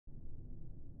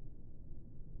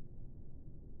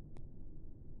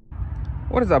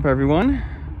What is up, everyone?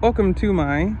 Welcome to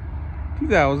my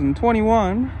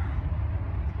 2021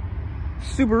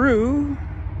 Subaru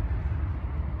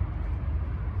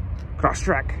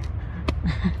Crosstrek.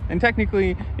 And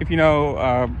technically, if you know,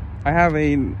 I have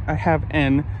an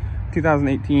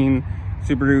 2018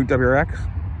 Subaru WRX.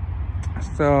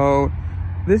 So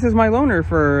this is my loaner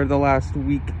for the last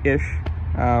week-ish.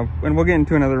 And we'll get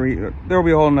into another, there will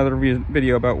be a whole another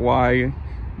video about why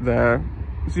the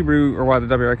Subaru, or why the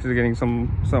WRX is getting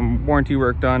some warranty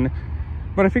work done.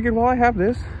 But I figured while I have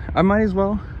this, I might as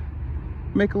well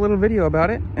make a little video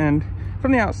about it. And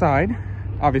from the outside,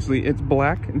 obviously it's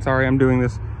black, and sorry I'm doing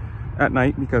this at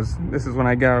night because this is when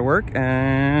I get out of work,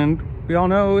 and we all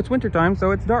know it's winter time, so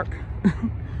it's dark.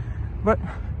 But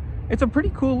it's a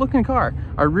pretty cool looking car.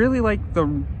 I really like the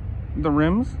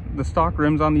rims. The stock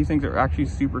rims on these things are actually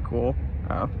super cool.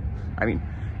 I mean,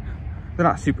 they're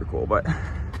not super cool, but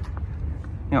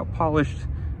you know, polished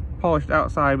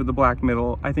outside with the black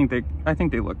middle. I think they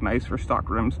look nice for stock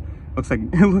rims. It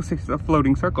looks like it's a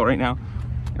floating circle right now.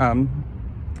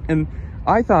 And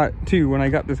I thought too, when I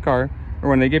got this car, or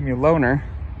when they gave me a loaner,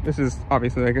 this is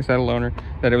obviously, like I said, a loaner,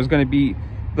 that it was going to be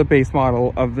the base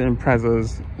model of the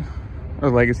Imprezas or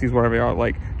Legacies, whatever they are,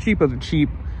 like cheap of the cheap,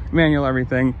 manual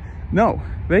everything. No,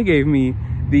 they gave me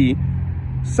the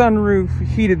sunroof,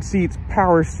 heated seats,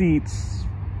 power seats,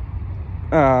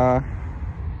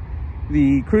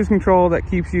 the cruise control that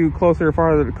keeps you closer or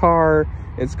farther to the car.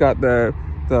 It's got the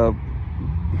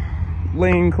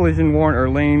lane collision warning, or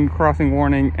lane crossing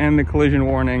warning, and the collision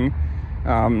warning.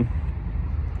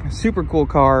 Super cool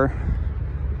car.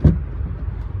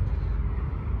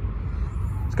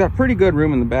 It's got pretty good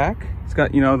room in the back. It's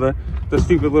got, you know, the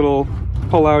stupid little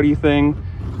pull-outy thing.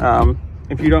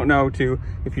 If you don't know, too,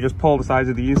 if you just pull the sides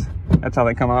of these, that's how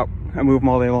they come out. I move them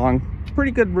all day long.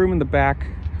 Pretty good room in the back.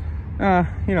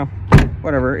 You know,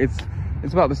 whatever. It's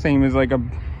about the same as like a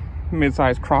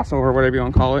mid-size crossover, whatever you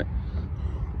want to call it.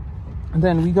 And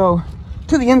then we go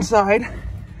to the inside,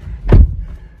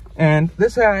 and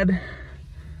this had,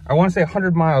 I want to say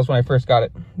 100 miles when I first got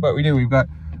it, but we've got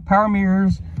power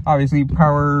mirrors, obviously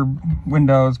power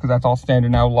windows, because that's all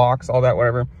standard now, locks, all that,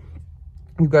 whatever.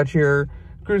 You've got your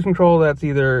cruise control that's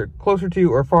either closer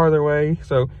to or farther away,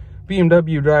 so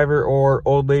BMW driver or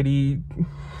old lady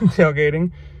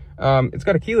tailgating. It's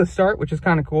got a keyless start, which is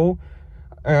kind of cool.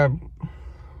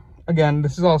 Again,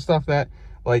 this is all stuff that,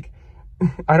 like,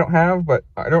 I don't have, but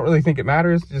I don't really think it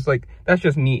matters. Just like, that's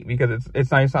just neat, because it's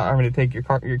nice not having to take your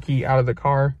key out of the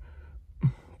car,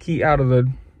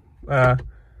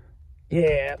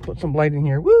 yeah, put some light in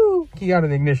here, woo, key out of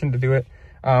the ignition to do it.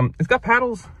 It's got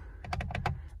paddles.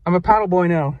 I'm a paddle boy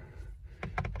now.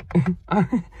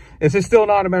 This is still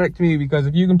an automatic to me, because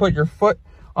if you can put your foot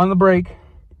on the brake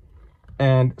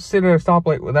and sit at a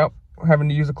stoplight without having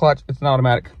to use a clutch, it's an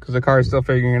automatic, because the car is still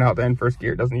figuring it out then. First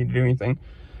gear, it doesn't need to do anything.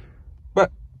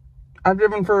 But I've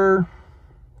driven for,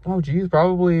 oh geez,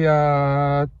 probably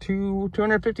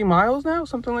 250 miles now,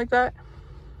 something like that.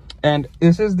 And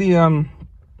this is the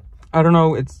I don't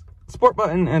know, it's sport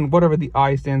button and whatever the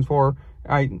I stands for.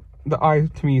 The I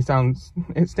to me stands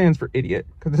for idiot,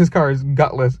 because this car is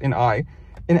gutless in I.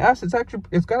 In S, it's actually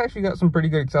got some pretty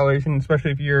good acceleration, especially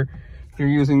if you're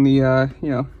using the you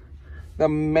know, the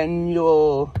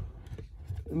manual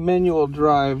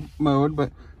drive mode.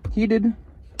 But heated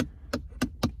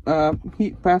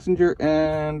heat passenger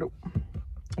and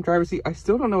driver's seat. I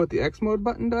still don't know what the X mode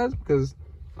button does, because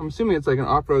I'm assuming it's like an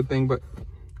off-road thing, but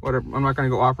whatever. I'm not going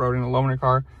to go off-road in a loaner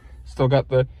car. Still got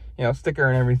the, you know, sticker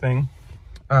and everything.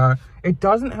 It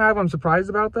doesn't have, I'm surprised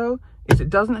about though, is it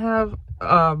doesn't have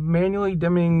a manually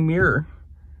dimming mirror.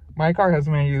 My car has a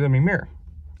manually dimming mirror.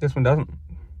 This one doesn't.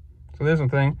 So there's one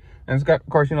thing. And it's got, of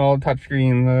course, you know, all the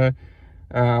touchscreen, the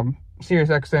Sirius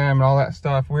XM and all that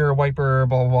stuff, rear wiper,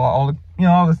 blah, blah, blah, all the, you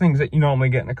know, all the things that you normally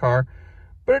get in a car.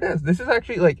 But it is. This is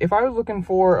actually, like, if I was looking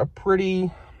for a pretty,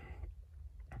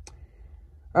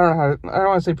 I don't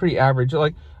want to say pretty average,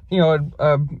 like, you know,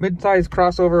 a mid-sized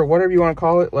crossover, or whatever you want to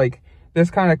call it, like this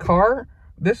kind of car,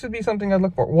 this would be something I'd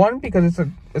look for. One, because it's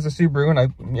a Subaru, and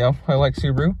I like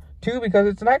Subaru. Two, because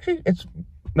it's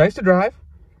nice to drive.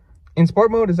 In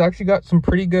sport mode, it's actually got some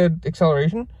pretty good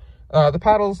acceleration. The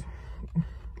paddles,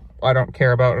 I don't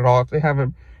care about at all. If they have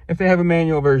a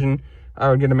manual version, I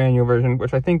would get a manual version,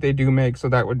 which I think they do make, so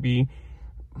that would be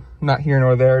not here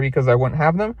nor there, because I wouldn't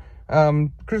have them.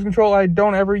 Cruise control I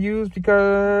don't ever use,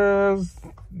 because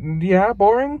yeah,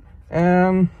 boring.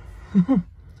 It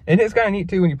is kind of neat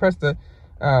too when you press the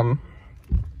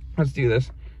let's do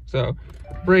this. So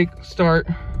brake, start.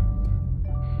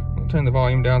 I'll turn the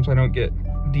volume down so I don't get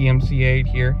DMCA'd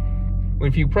here.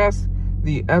 If you press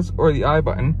the S or the I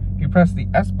button, if you press the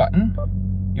S button,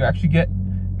 you actually get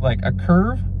like a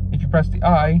curve. If you press the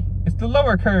I, it's the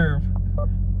lower curve.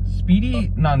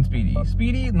 Speedy, non-speedy,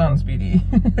 speedy, non-speedy.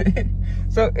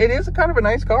 So it is kind of a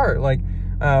nice car. Like,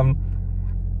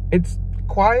 it's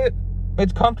quiet,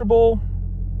 it's comfortable,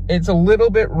 it's a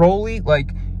little bit rolly. Like,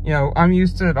 you know, I'm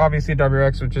used to obviously a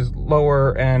WRX, which is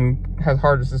lower and has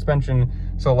harder suspension.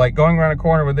 So like going around a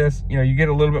corner with this, you know, you get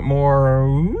a little bit more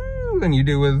woo than you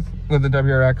do with the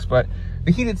WRX. But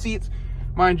the heated seats,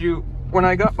 mind you, when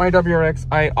I got my WRX,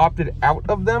 I opted out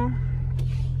of them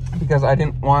because I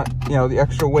didn't want, you know, the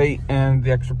extra weight and the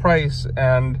extra price,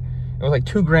 and it was like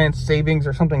 $2,000 savings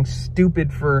or something stupid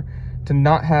to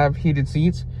not have heated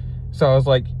seats. So I was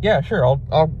like, yeah, sure, I'll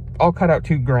cut out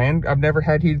 $2,000. I've never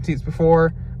had heated seats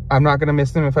before. I'm not gonna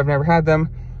miss them if I've never had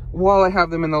them. While I have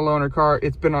them in the loaner car,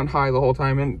 it's been on high the whole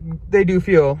time, and they do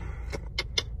feel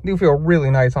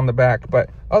really nice on the back. But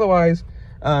otherwise,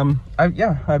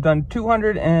 I've done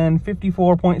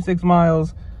 254.6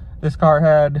 miles. This car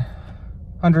had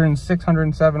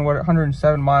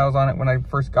 107 miles on it when I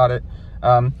first got it.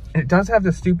 And it does have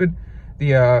the stupid,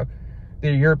 the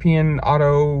European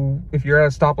auto, if you're at a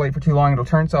stoplight for too long, it'll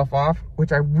turn itself off,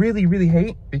 which I really, really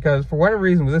hate, because for whatever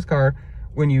reason with this car,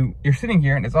 when you're sitting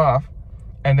here and it's off,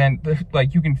 and then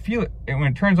like you can feel it, and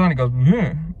when it turns on, it goes,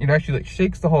 it actually like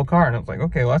shakes the whole car, and it's like,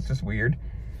 okay, well, that's just weird.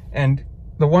 And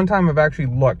the one time I've actually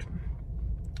looked,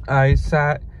 I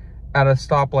sat at a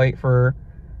stoplight for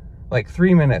like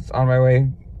 3 minutes on my way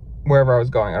wherever I was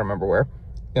going. I don't remember where.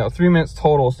 You know, 3 minutes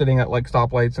total sitting at like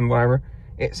stoplights and whatever.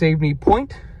 It saved me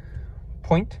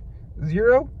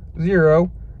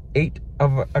 0.008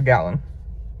 of a gallon,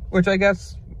 which I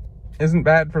guess isn't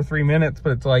bad for 3 minutes,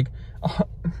 but it's like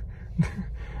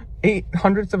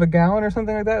 0.08 of a gallon or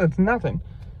something like that. It's nothing.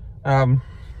 You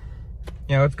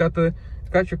know, it's got your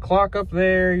clock up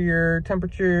there, your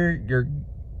temperature, your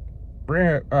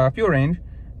fuel range.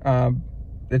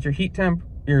 That's your heat temp,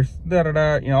 your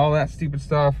you know, all that stupid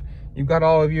stuff. You've got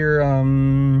all of your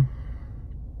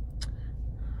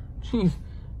jeez.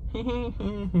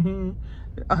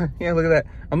 Yeah, look at that.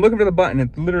 I'm looking for the button.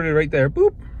 It's literally right there.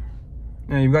 Boop.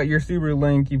 You know, you've got your Subaru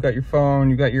Link, you've got your phone,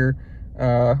 you've got your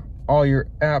all your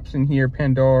apps in here,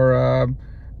 Pandora,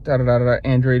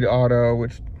 Android Auto,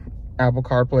 which Apple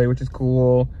CarPlay, which is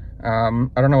cool. I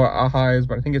don't know what AHA is,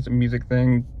 but I think it's a music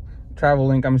thing. Travel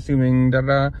Link, I'm assuming.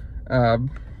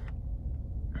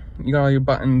 You got all your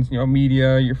buttons, you know,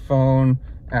 media, your phone,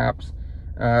 apps,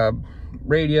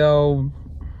 radio.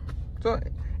 So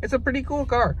it's a pretty cool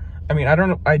car. I mean, I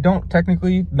don't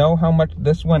technically know how much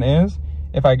this one is.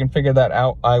 If I can figure that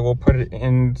out, I will put it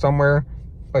in somewhere.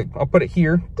 Like, I'll put it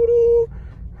here,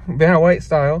 Vanna White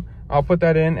style. I'll put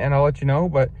that in and I'll let you know.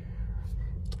 But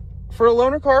for a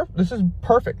loaner car, this is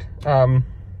perfect.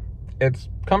 It's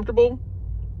comfortable.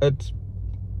 I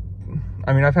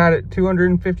mean, I've had it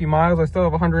 250 miles. I still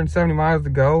have 170 miles to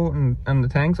go in the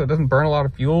tank, so it doesn't burn a lot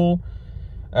of fuel.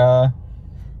 8 out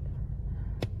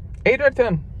of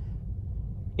 10.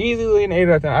 Easily an 8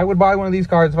 out of 10. I would buy one of these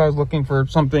cars if I was looking for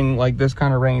something like this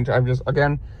kind of range. I've just,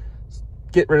 again,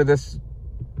 get rid of this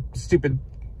stupid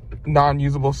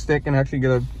non-usable stick and actually get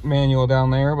a manual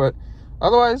down there. But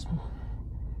otherwise,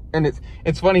 and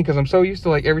it's funny because I'm so used to,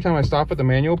 like, every time I stop with the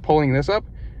manual, pulling this up,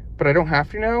 but I don't have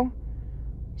to now.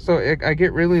 So I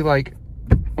get really like,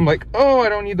 I'm like, oh, I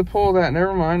don't need to pull that.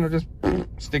 Never mind. I'll just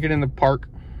stick it in the park.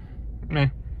 Meh.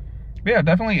 But yeah,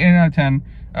 definitely 8 out of 10.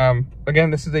 Again,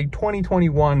 this is a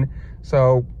 2021,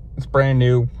 so it's brand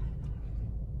new.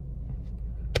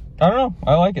 I don't know.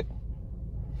 I like it.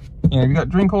 You know, you got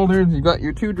drink holders. You got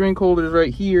your 2 drink holders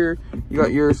right here. You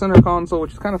got your center console,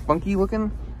 which is kind of funky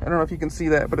looking. I don't know if you can see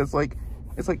that, but it's like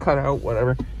cut out,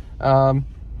 whatever.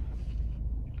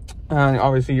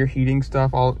 Obviously your heating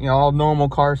stuff, all normal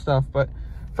car stuff, but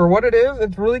for what it is,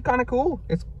 it's really kind of cool.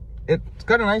 It's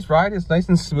got a nice ride. It's nice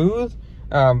and smooth.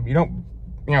 You're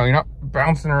not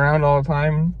bouncing around all the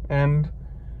time. And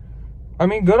I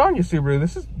mean, good on you, Subaru.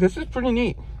 This is pretty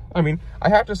neat. I mean, I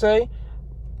have to say,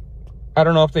 I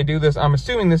don't know if they do this. I'm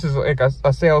assuming this is like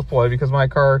a sales ploy, because my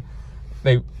car,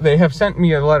 they have sent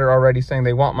me a letter already saying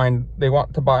they want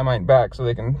to buy mine back so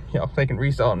they can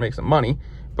resell and make some money.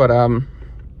 But I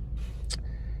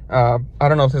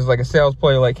don't know if this is like a sales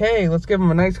play, like, hey, let's give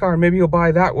them a nice car, maybe you'll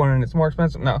buy that one and it's more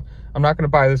expensive. No, I'm not going to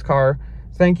buy this car.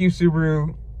 Thank you,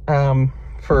 Subaru,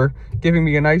 for giving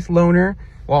me a nice loaner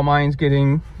while mine's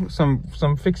getting some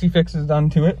fixes done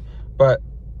to it. But,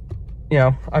 you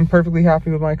know, I'm perfectly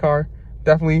happy with my car.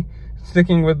 Definitely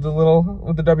sticking with the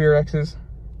WRXs,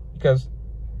 because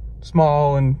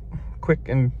small and quick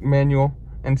and manual,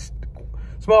 and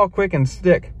small, quick, and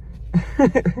stick.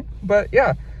 But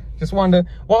yeah, just wanted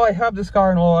to, while I have this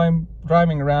car and while I'm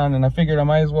driving around, and I figured I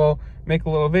might as well make a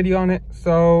little video on it.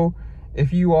 So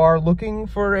if you are looking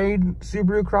for a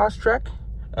Subaru Crosstrek,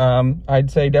 I'd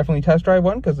say definitely test drive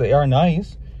one, because they are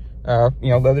nice. You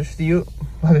know, leather steering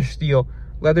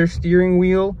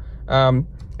wheel.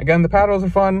 Again, the paddles are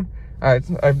fun. I've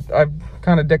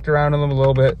kind of dicked around in them a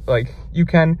little bit. Like, you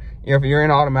can, you know, if you're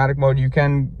in automatic mode, you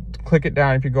can click it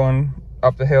down if you're going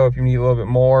up the hill if you need a little bit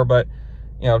more. But,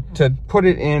 you know, to put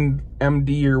it in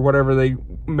MD or whatever they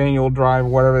manual drive,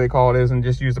 whatever they call it is, and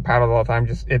just use the paddles all the time,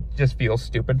 it just feels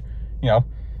stupid. You know,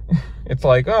 it's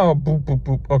like, oh, boop, boop,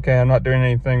 boop. Okay, I'm not doing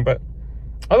anything. But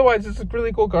otherwise, it's a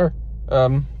really cool car.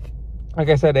 Like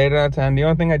I said, 8 out of 10. The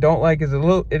only thing I don't like is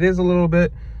it is a little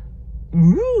bit,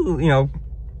 you know,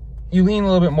 you lean a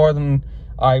little bit more than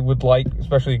I would like,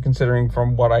 especially considering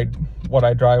from what I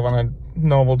drive on a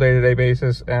normal day-to-day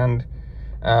basis. And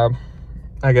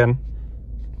again,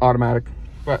 automatic.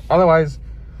 But otherwise,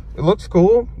 it looks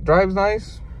cool, drives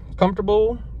nice,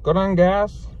 comfortable, good on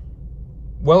gas,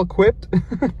 well equipped.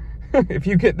 If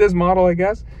you get this model, I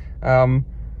guess.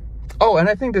 Oh, and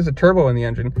I think there's a turbo in the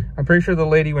engine. I'm pretty sure the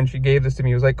lady, when she gave this to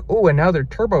me, was like, oh, and now they're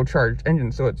turbocharged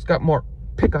engines, so it's got more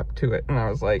pickup to it. And I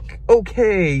was like,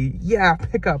 okay, yeah,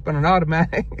 pickup and an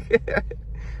automatic.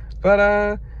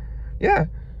 But yeah,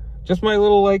 just my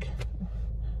little, like,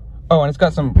 oh, and it's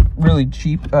got some really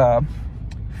cheap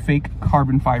fake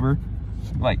carbon fiber,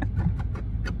 like,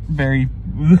 very,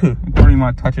 I don't even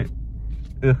want to touch it.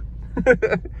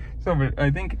 So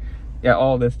I think, yeah,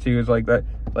 all this too is like that,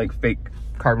 like, fake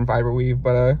carbon fiber weave.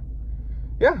 But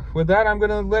yeah, with that, I'm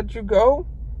gonna let you go.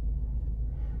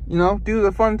 You know, do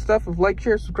the fun stuff of like,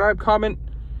 share, subscribe, comment.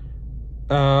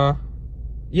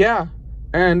 Yeah,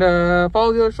 and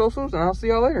follow the other socials, and I'll see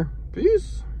y'all later.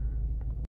 Peace.